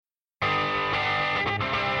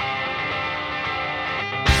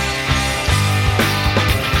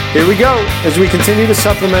Here we go, as we continue to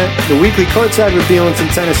supplement the weekly Courtside with Beal and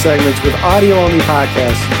Tennis segments with audio-only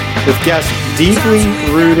podcasts with guests deeply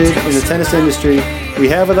rooted in the tennis industry. We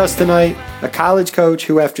have with us tonight a college coach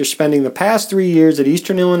who, after spending the past 3 years at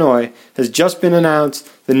Eastern Illinois, has just been announced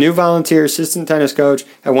the new volunteer assistant tennis coach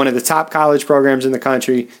at one of the top college programs in the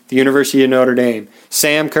country, the University of Notre Dame,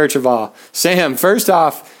 Sam Kercheval. Sam, first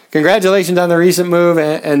off, congratulations on the recent move,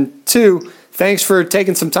 and two, thanks for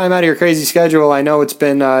taking some time out of your crazy schedule. I know it's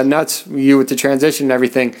been nuts, you with the transition and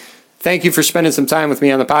everything. Thank you for spending some time with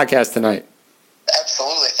me on the podcast tonight.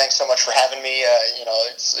 Absolutely. Thanks so much for having me.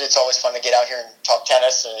 It's always fun to get out here and talk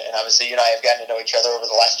tennis, and obviously you and I have gotten to know each other over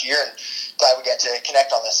the last year, and glad we got to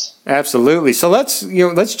connect on this. Absolutely. So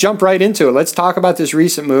let's jump right into it. Let's talk about this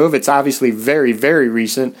recent move. It's obviously very, very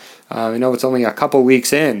recent. I know it's only a couple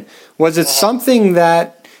weeks in. Was it something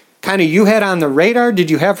that kind of you had on the radar?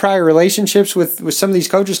 Did you have prior relationships with some of these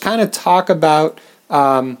coaches? Kind of talk about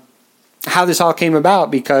how this all came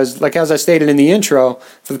about, because, like as I stated in the intro,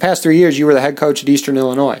 for the past 3 years you were the head coach at Eastern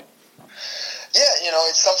Illinois. Yeah,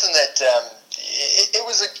 it's something that it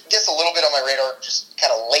was, I guess, a little bit on my radar just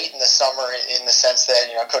kind of late in the summer, in the sense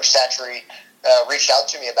that Coach Satchery reached out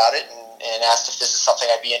to me about it and asked if this is something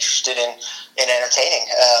I'd be interested in entertaining.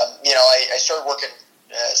 I started working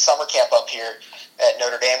summer camp up here at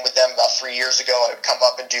Notre Dame with them about 3 years ago. I would come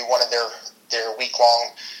up and do one of their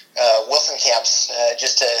week-long Wilson camps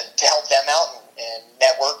just to help them out and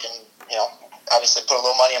network and, obviously put a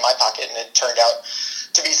little money in my pocket. And it turned out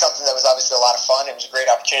to be something that was obviously a lot of fun. It was a great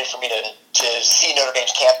opportunity for me to see Notre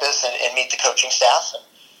Dame's campus and meet the coaching staff. And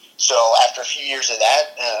so after a few years of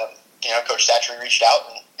that, Coach Satchery reached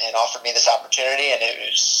out and offered me this opportunity. And it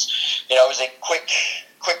was a quick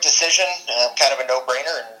decision, kind of a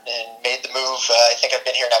no-brainer, and made the move. I think I've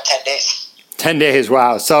been here now 10 days. 10 days,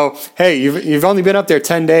 wow. So, hey, you've only been up there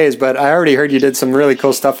 10 days, but I already heard you did some really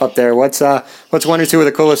cool stuff up there. What's one or two of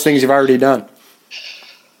the coolest things you've already done?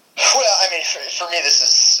 Well, I mean, for me, this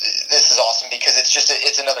is awesome because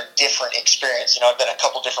it's another different experience. I've been a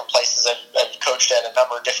couple different places. I've coached at a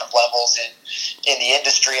number of different levels in the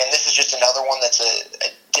industry, and this is just another one that's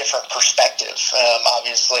a different perspective.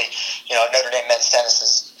 Obviously, Notre Dame men's tennis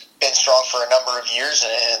has been strong for a number of years,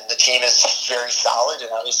 and the team is very solid.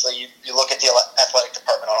 And obviously, you look at the athletic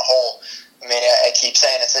department on a whole. I mean, I keep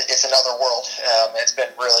saying it's another world. It's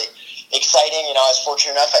been really exciting. I was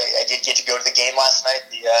fortunate enough. I did get to go to the game last night,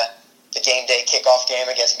 the game day kickoff game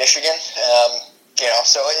against Michigan.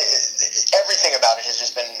 So everything about it has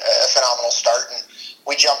just been a phenomenal start, and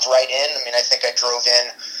we jumped right in. I mean, I think I drove in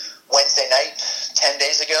Wednesday night 10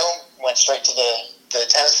 days ago, went straight to the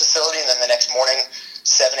tennis facility, and then the next morning,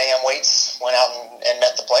 7 a.m. weights, went out and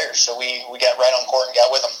met the players. So we got right on court and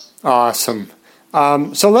got with them. Awesome.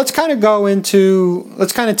 So let's kind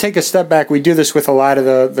of take a step back. We do this with a lot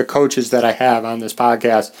of the coaches that I have on this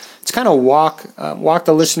podcast. Let's kind of walk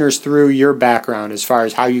the listeners through your background as far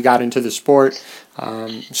as how you got into the sport,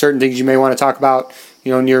 certain things you may want to talk about,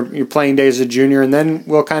 in your playing days as a junior, and then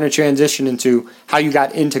we'll kind of transition into how you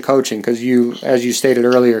got into coaching, because you, as you stated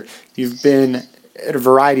earlier, you've been at a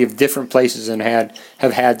variety of different places and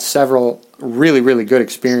have had several really, really good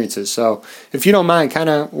experiences. So if you don't mind, kind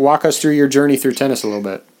of walk us through your journey through tennis a little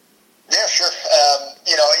bit. Yeah, sure.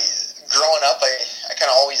 Growing up, I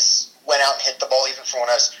kind of always went out and hit the ball, even from when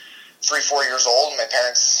I was 3-4 years old. My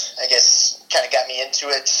parents, I guess, kind of got me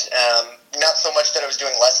into it. Not so much that I was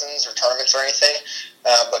doing lessons or tournaments or anything,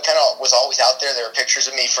 but kind of was always out there. There were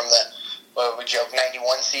pictures of me from the, we joke,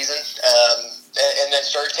 91 season, and then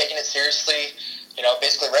started taking it seriously,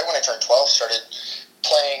 basically right when I turned 12, started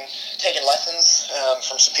taking lessons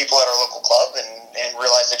from some people at our local club, and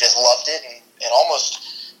realized I just loved it, and almost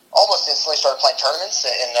instantly started playing tournaments,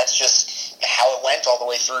 and that's just how it went all the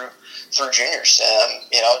way through juniors.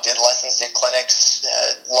 Did lessons, did clinics,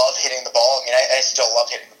 love hitting the ball. I mean, I still love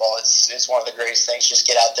hitting the ball. It's one of the greatest things. Just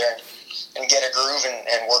get out there and get a groove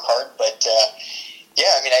and work hard. But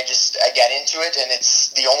I got into it, and it's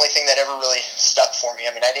the only thing that ever really stuck for me.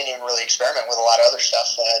 I mean, I didn't even really experiment with a lot of other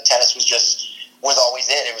stuff. Tennis was always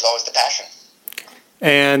it. It was always the passion.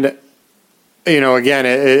 And again,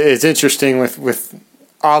 it's interesting with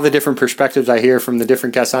all the different perspectives I hear from the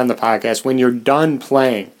different guests on the podcast. When you're done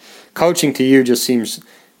playing, coaching to you just seems,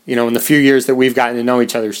 in the few years that we've gotten to know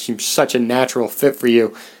each other, seems such a natural fit for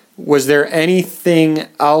you. Was there anything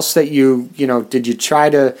else that did you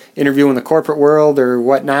try to interview in the corporate world or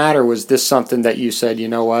whatnot, or was this something that you said,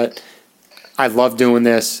 what, I love doing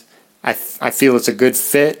this, I feel it's a good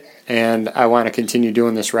fit, and I want to continue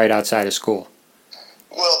doing this right outside of school?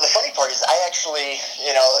 Well, the funny part is I actually,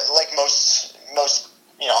 like most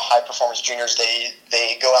high performance juniors,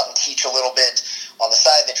 they go out and teach a little bit on the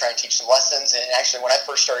side. They try and teach some lessons. And actually, when I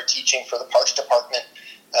first started teaching for the parks department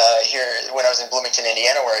here when I was in Bloomington,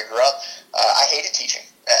 Indiana, where I grew up, I hated teaching.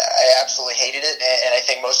 I absolutely hated it, and I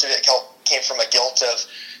think most of it came from a guilt of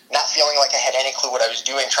not feeling like I had any clue what I was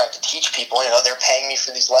doing trying to teach people. They're paying me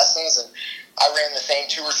for these lessons, and I ran the same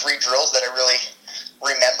 2 or 3 drills that I really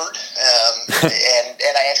remembered,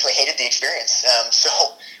 and I actually hated the experience. So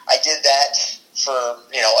I did that for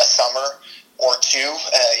a summer or 2.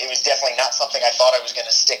 It was definitely not something I thought I was going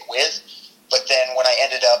to stick with. But then when I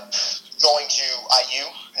ended up going to IU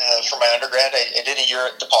for my undergrad, I did a year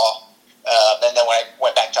at DePaul. And then when I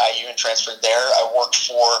went back to IU and transferred there, I worked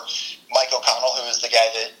for Mike O'Connell, who was the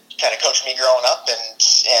guy that kind of coached me growing up, and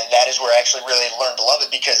that is where I actually really learned to love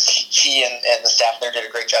it, because he and the staff there did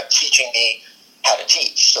a great job teaching me how to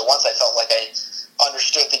teach. So once I felt like I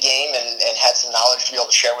understood the game and had some knowledge to be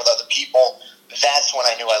able to share with other people, that's when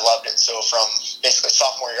I knew I loved it. So from basically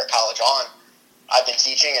sophomore year of college on, I've been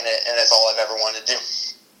teaching, and that's all I've ever wanted to do.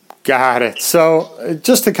 Got it. So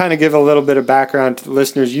just to kind of give a little bit of background to the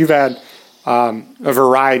listeners, you've had a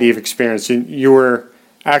variety of experience. You've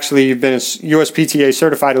been a USPTA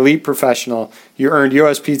certified elite professional. You earned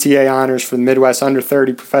USPTA honors for the Midwest Under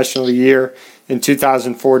 30 Professional of the Year in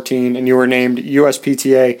 2014, and you were named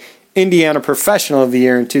USPTA Indiana Professional of the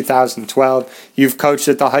Year in 2012. You've coached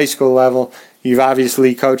at the high school level. You've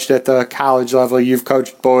obviously coached at the college level. You've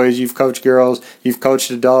coached boys. You've coached girls. You've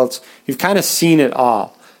coached adults. You've kind of seen it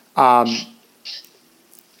all. Tell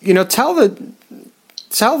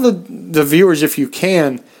the viewers, if you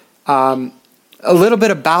can, a little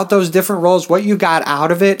bit about those different roles, what you got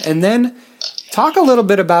out of it, and then talk a little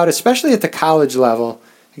bit about, especially at the college level.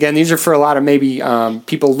 Again, these are for a lot of maybe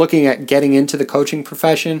people looking at getting into the coaching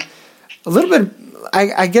profession. A little bit,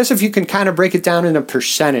 I guess, if you can kind of break it down in a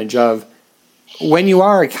percentage of when you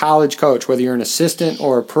are a college coach, whether you're an assistant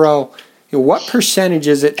or a pro, what percentage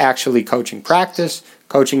is it actually coaching practice,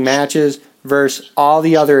 coaching matches, versus all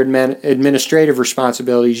the other administrative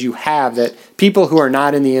responsibilities you have that people who are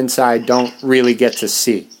not in the inside don't really get to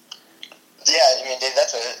see? Yeah, Dave,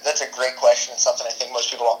 that's a great question. It's something I think most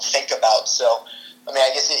people don't think about. So,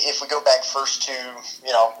 I guess if we go back first to,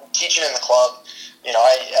 teaching in the club,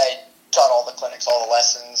 I taught all the clinics, all the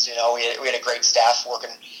lessons. We had a great staff working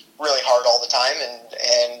really hard all the time,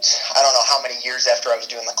 and I don't know how many years after I was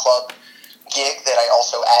doing the club gig that I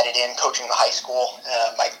also added in coaching the high school.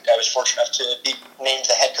 I was fortunate enough to be named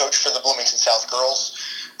the head coach for the Bloomington South Girls,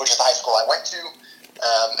 which is the high school I went to,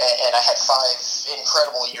 and I had 5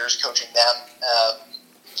 incredible years coaching them.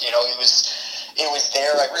 It was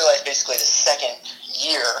there. I realized basically the second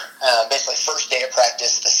year, basically first day of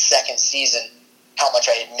practice, the second season, how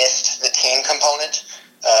much I had missed the team component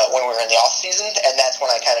when we were in the off season, and that's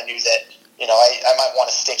when I kind of knew that I might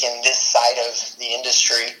want to stick in this side of the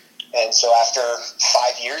industry. And so after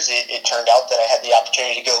 5 years, it turned out that I had the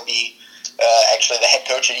opportunity to go be actually the head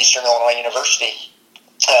coach at Eastern Illinois University.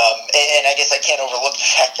 And I guess I can't overlook the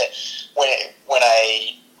fact that when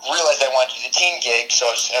I realized I wanted to do the team gig, so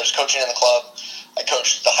I was coaching in the club. I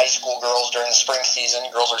coached the high school girls during the spring season.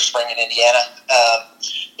 Girls are spring in Indiana.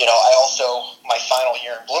 I also, my final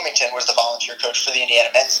year in Bloomington, was the volunteer coach for the Indiana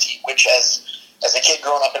men's team, which as a kid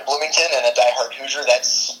growing up in Bloomington and a diehard Hoosier,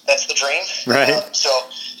 that's the dream. Right. So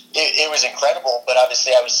it was incredible, but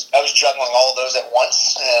obviously I was juggling all of those at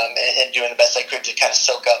once and doing the best I could to kind of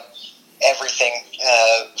soak up everything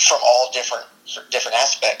from all different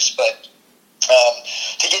aspects. But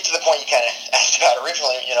to get to the point you kind of asked about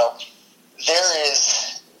originally,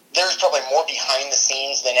 there's probably more behind the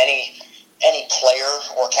scenes than any player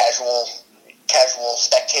or casual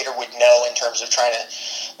spectator would know in terms of trying to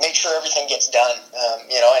make sure everything gets done.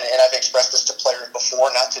 And I've expressed this to players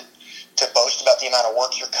before, not to boast about the amount of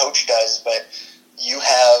work your coach does, but you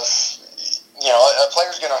have, a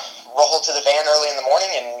player's going to roll to the van early in the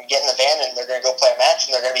morning and get in the van, and they're going to go play a match,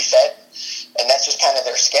 and they're going to be fed, and that's just kind of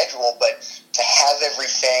their schedule. But to have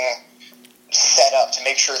everything set up to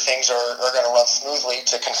make sure things are going to run smoothly,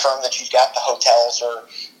 to confirm that you've got the hotels, or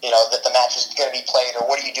that the match is going to be played, or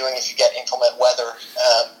what are you doing if you get inclement weather.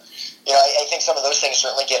 I think some of those things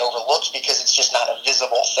certainly get overlooked because it's just not a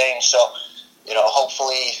visible thing. So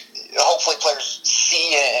hopefully players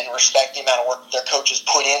see and respect the amount of work their coaches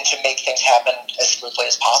put in to make things happen as smoothly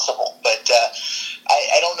as possible. But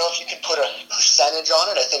I don't know if you can put a percentage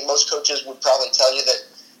on it. I think most coaches would probably tell you that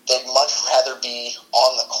they'd much rather be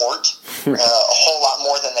on the court a whole lot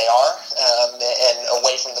more than they are, and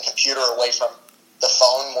away from the computer, away from the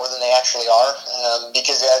phone more than they actually are,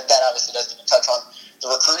 because that obviously doesn't even touch on the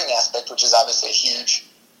recruiting aspect, which is obviously a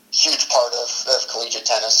huge part of collegiate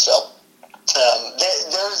tennis. So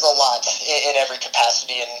There's a lot in every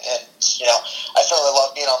capacity, and I certainly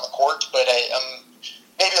love being on the court, but I'm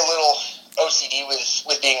maybe a little OCD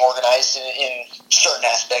with being organized in certain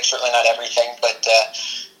aspects, certainly not everything, but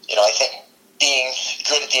I think being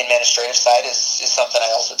good at the administrative side is something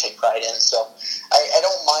I also take pride in. So I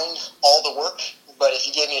don't mind all the work, but if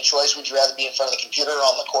you gave me a choice, would you rather be in front of the computer or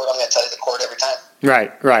on the court? I'm going to tell you the court every time.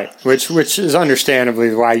 Right. Which is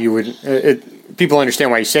understandably why you would. People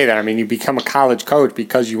understand why you say that. I mean, you become a college coach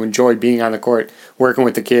because you enjoy being on the court, working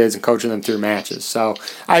with the kids, and coaching them through matches. So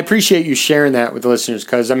I appreciate you sharing that with the listeners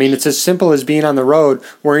because, I mean, it's as simple as being on the road,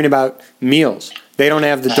 worrying about meals. They don't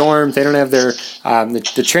have the dorms. They don't have their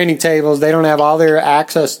the training tables. They don't have all their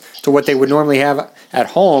access to what they would normally have at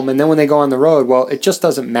home. And then when they go on the road, well, it just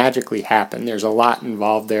doesn't magically happen. There's a lot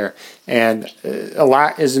involved there. And a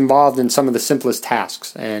lot is involved in some of the simplest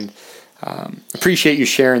tasks. And appreciate you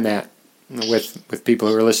sharing that with people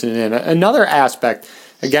who are listening in. Another aspect,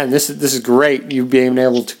 again, this is great, you being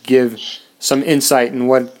able to give some insight in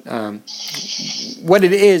what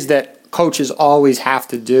it is that coaches always have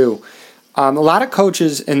to do. A lot of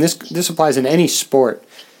coaches, and this applies in any sport,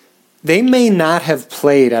 they may not have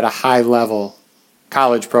played at a high-level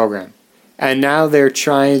college program, and now they're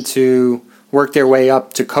trying to work their way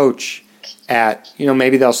up to coach at,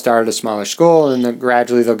 maybe they'll start at a smaller school, and then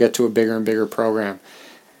gradually they'll get to a bigger and bigger program.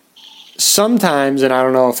 Sometimes, and I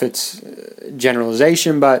don't know if it's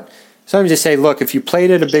generalization, but sometimes they say, look, if you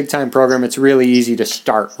played at a big-time program, it's really easy to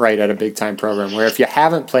start right at a big-time program, where if you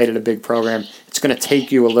haven't played at a big program, it's going to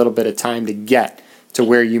take you a little bit of time to get to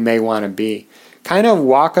where you may want to be. Kind of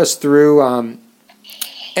walk us through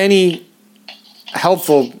any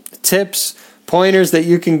helpful tips, pointers that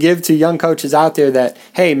you can give to young coaches out there that,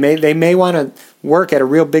 hey, they may want to work at a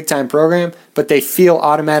real big-time program, but they feel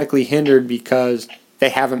automatically hindered because they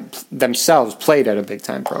haven't themselves played at a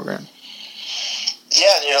big-time program.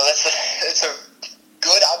 Yeah, that's a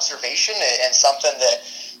good observation and something that,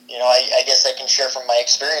 I guess I can share from my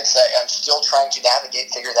experience. I'm still trying to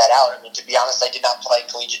figure that out. I mean, to be honest, I did not play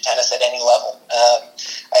collegiate tennis at any level.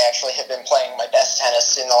 I actually have been playing my best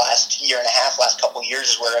tennis in the last year and a half, last couple of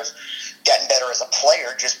years, where I've gotten better as a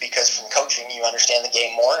player just because from coaching you understand the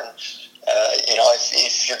game more. And,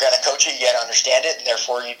 if you're going to coach it, you got to understand it, and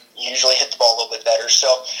therefore you usually hit the ball a little bit better. So,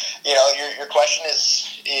 your question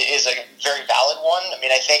is a very valid one. I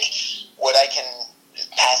mean, I think what I can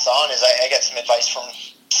pass on is I got some advice from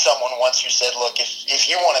someone once who said, look, if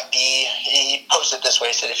you want to be, he posted it this way,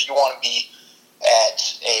 he said, if you want to be at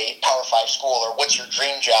a Power 5 school or what's your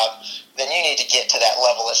dream job, then you need to get to that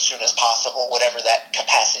level as soon as possible, whatever that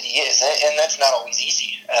capacity is. And that's not always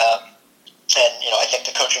easy. I think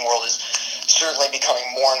the coaching world is certainly becoming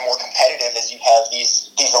more and more competitive as you have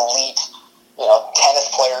these elite, tennis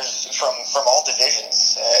players from all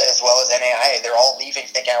divisions, as well as NAIA. They're all leaving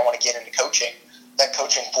thinking, I want to get into coaching. That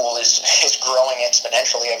coaching pool is growing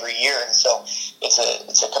exponentially every year, and so it's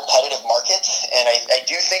a competitive market, and I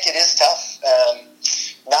do think it is tough.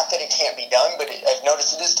 Not that it can't be done, but I've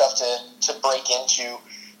noticed it is tough to break into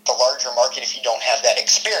the larger market if you don't have that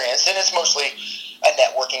experience, and it's mostly a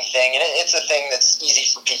networking thing, and it's a thing that's easy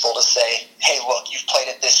for people to say, hey, look, you've played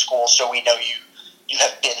at this school, so we know you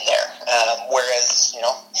have been there. Whereas,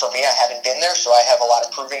 for me, I haven't been there, so I have a lot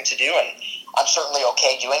of proving to do, and I'm certainly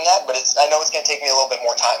okay doing that, but I know it's going to take me a little bit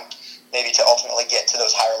more time maybe to ultimately get to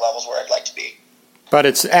those higher levels where I'd like to be. But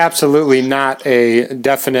it's absolutely not a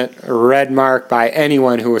definite red mark by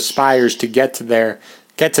anyone who aspires to get to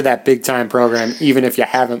that big time program, even if you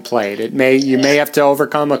haven't played. You may have to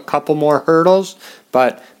overcome a couple more hurdles,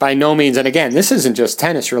 but by no means, and again, this isn't just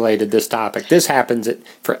tennis related, this topic. This happens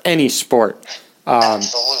for any sport.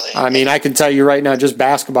 Absolutely. I mean, I can tell you right now, just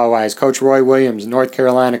basketball-wise, Coach Roy Williams, North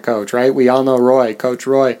Carolina coach, right? We all know Roy, Coach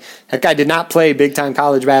Roy. That guy did not play big-time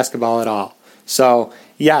college basketball at all. So,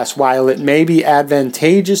 yes, while it may be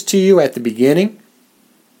advantageous to you at the beginning,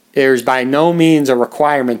 there's by no means a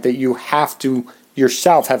requirement that you have to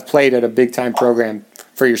yourself have played at a big-time program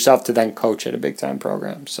for yourself to then coach at a big-time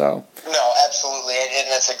program. So no, absolutely, and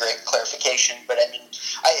that's a great clarification. But, I mean,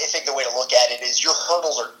 I think the way to look at it is your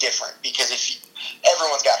hurdles are different because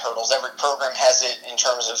everyone's got hurdles. Every program has it in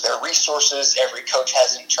terms of their resources. Every coach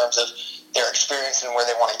has it in terms of their experience and where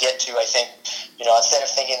they want to get to. I think, instead of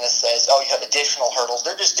thinking this says, oh, you have additional hurdles,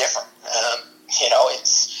 they're just different.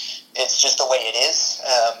 It's just the way it is.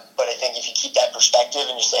 But I think if you keep that perspective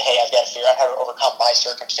and you say, hey, I've got to figure out how to overcome my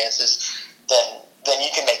circumstances, then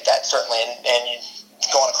you can make that, certainly. And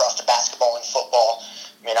going across to basketball and football,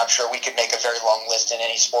 I mean, I'm sure we could make a very long list in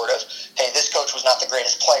any sport of, hey, this coach was not the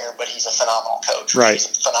greatest player, but he's a phenomenal coach. Right. He's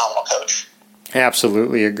a phenomenal coach.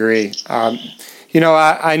 Absolutely agree.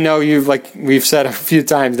 I know we've said a few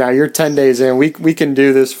times now, you're 10 days in. We can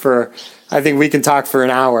do this I think we can talk for an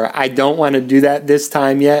hour. I don't want to do that this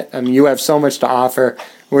time yet. I mean, you have so much to offer.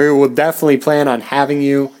 We will definitely plan on having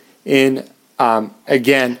you in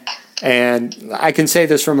again. And I can say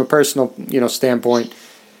this from a personal, standpoint.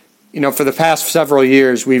 For the past several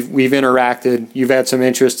years, we've interacted. You've had some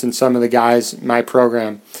interest in some of the guys in my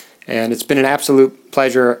program. And it's been an absolute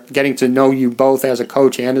pleasure getting to know you both as a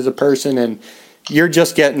coach and as a person. And you're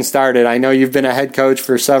just getting started. I know you've been a head coach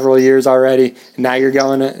for several years already. Now you're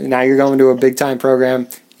going to a big time program,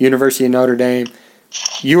 University of Notre Dame.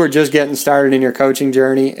 You are just getting started in your coaching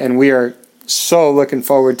journey, and we are so looking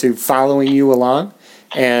forward to following you along.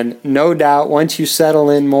 And no doubt, once you settle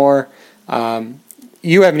in more,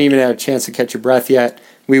 you haven't even had a chance to catch your breath yet.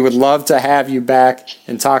 We would love to have you back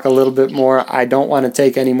and talk a little bit more. I don't want to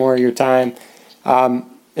take any more of your time.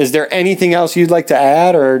 Is there anything else you'd like to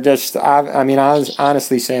add, or just,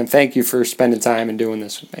 honestly, Sam, thank you for spending time and doing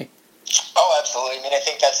this with me. Oh, absolutely. I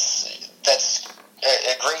think that's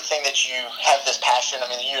a great thing that you have this passion.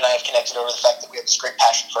 You and I have connected over the fact that we have this great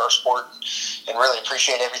passion for our sport, and really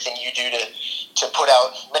appreciate everything you do to put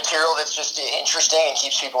out material that's just interesting and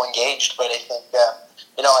keeps people engaged. But I think,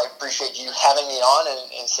 I appreciate you having me on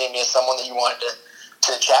and seeing me as someone that you wanted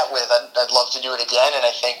to chat with. I'd love to do it again, and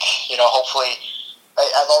I think, hopefully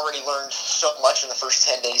I've already learned so much in the first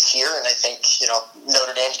 10 days here, and I think,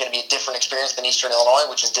 Notre Dame's going to be a different experience than Eastern Illinois,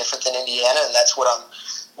 which is different than Indiana, and that's what I'm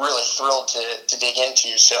really thrilled to dig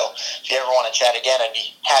into. So if you ever want to chat again, I'd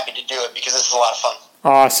be happy to do it because this is a lot of fun.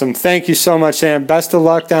 Awesome. Thank you so much, Sam. Best of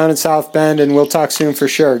luck down in South Bend, and we'll talk soon for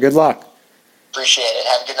sure. Good luck. Appreciate it.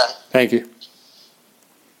 Have a good night. Thank you.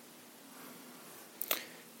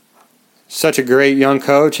 Such a great young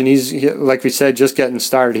coach, and he's, like we said, just getting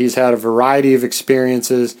started. He's had a variety of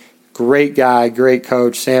experiences. Great guy, great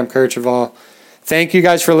coach, Sam Kercheval. Thank you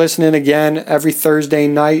guys for listening again every Thursday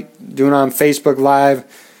night, doing on Facebook Live,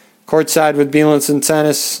 Courtside with Bielenson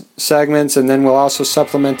Tennis segments, and then we'll also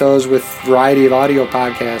supplement those with a variety of audio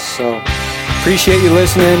podcasts. So appreciate you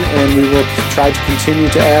listening, and we will try to continue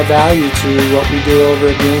to add value to what we do over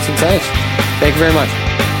at Bielenson Tennis. Thank you very much.